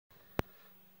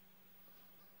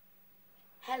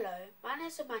Hello, my name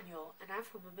is Emmanuel and I'm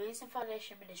from Amazing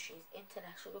Foundation Ministries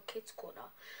International Kids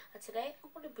Corner, and today I'm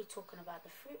going to be talking about the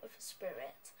fruit of the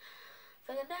Spirit.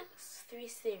 For the next 3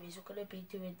 series we're going to be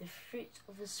doing the fruit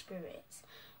of the Spirit.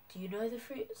 Do you know the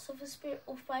fruits of the Spirit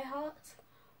off by heart?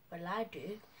 Well, I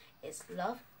do. It's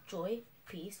love, joy,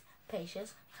 peace,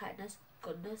 patience, kindness,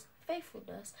 goodness,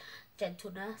 faithfulness,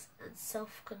 gentleness and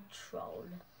self-control.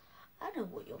 I know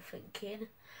what you're thinking.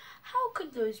 How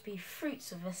could those be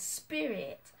fruits of the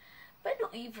Spirit? But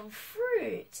not even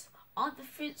fruit. Aren't the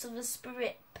fruits of the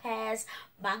Spirit pears,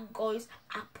 mangoes,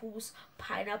 apples,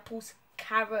 pineapples,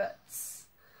 carrots?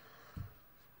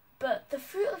 But the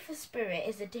fruit of the Spirit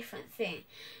is a different thing.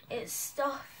 It's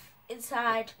stuff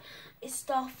inside. It's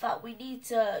stuff that we need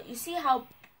to. You see how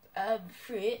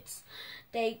fruits,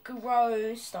 they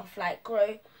grow stuff like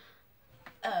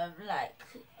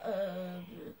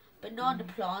banana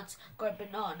plants grow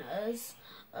bananas,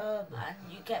 and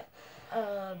you get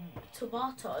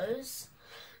tomatoes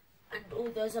and all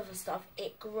those other stuff.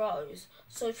 It grows.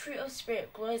 So fruit of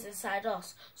Spirit grows inside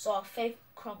us, so our faith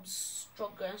becomes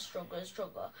stronger and stronger and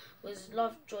stronger, with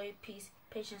love, joy, peace,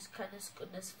 patience, kindness,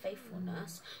 goodness,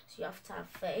 faithfulness. So you have to have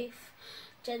faith,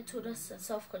 gentleness and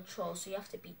self-control. So you have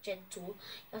to be gentle,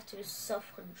 you have to be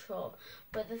self-control.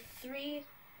 But the 3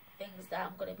 things that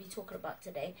I'm going to be talking about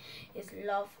today is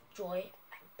love, joy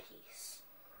and peace.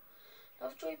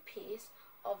 Love, joy, peace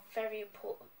are very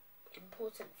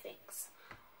important things.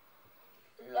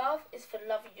 Love is for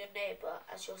loving your neighbour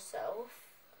as yourself,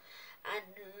 and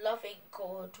loving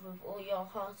God with all your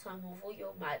heart and with all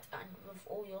your might and with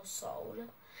all your soul.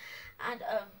 And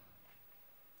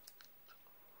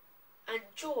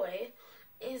joy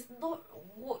is not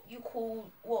what you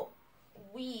call what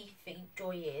we think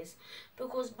joy is,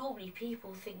 because normally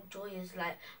people think joy is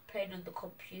like playing on the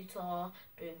computer,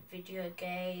 doing video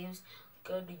games,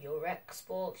 going on your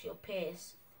Xbox, your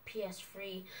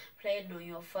PS3, playing on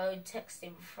your phone,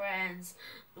 texting friends,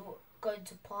 going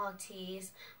to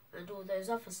parties and all those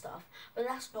other stuff. But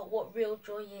that's not what real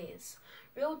joy is.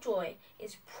 Real joy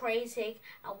is praising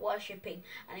and worshipping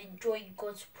and enjoying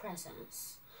God's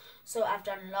presence. So I've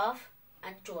done love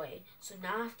and joy, so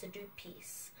now I have to do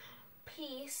peace.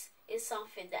 Peace is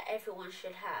something that everyone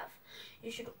should have. You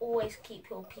should always keep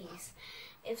your peace.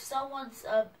 If someone's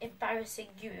embarrassing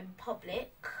you in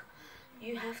public,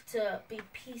 you have to be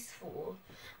peaceful.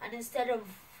 And instead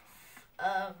of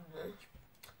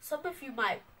some of you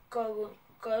might go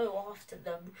after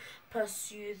them,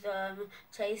 pursue them,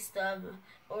 chase them,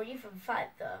 or even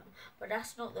fight them, but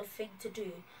that's not the thing to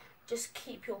do. Just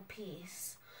keep your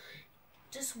peace.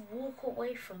 Just walk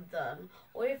away from them.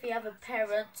 Or if you have a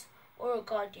parent or a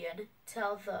guardian,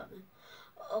 tell them.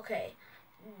 Okay,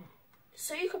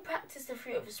 so you can practice the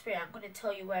fruit of the Spirit. I'm going to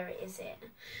tell you where it is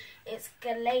in. It's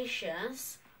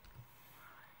Galatians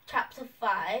chapter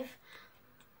 5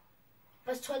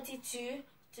 verse 22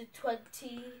 to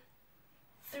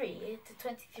 23 to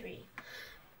 23.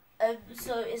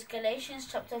 So it's Galatians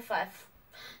chapter 5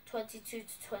 22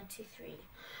 to 23,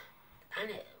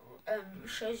 and it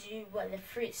shows you what the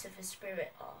fruits of the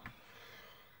Spirit are.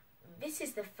 This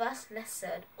is the first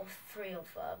lesson of 3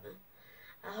 of them.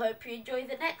 I hope you enjoy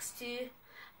the next 2.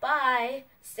 Bye.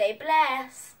 Stay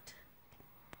blessed.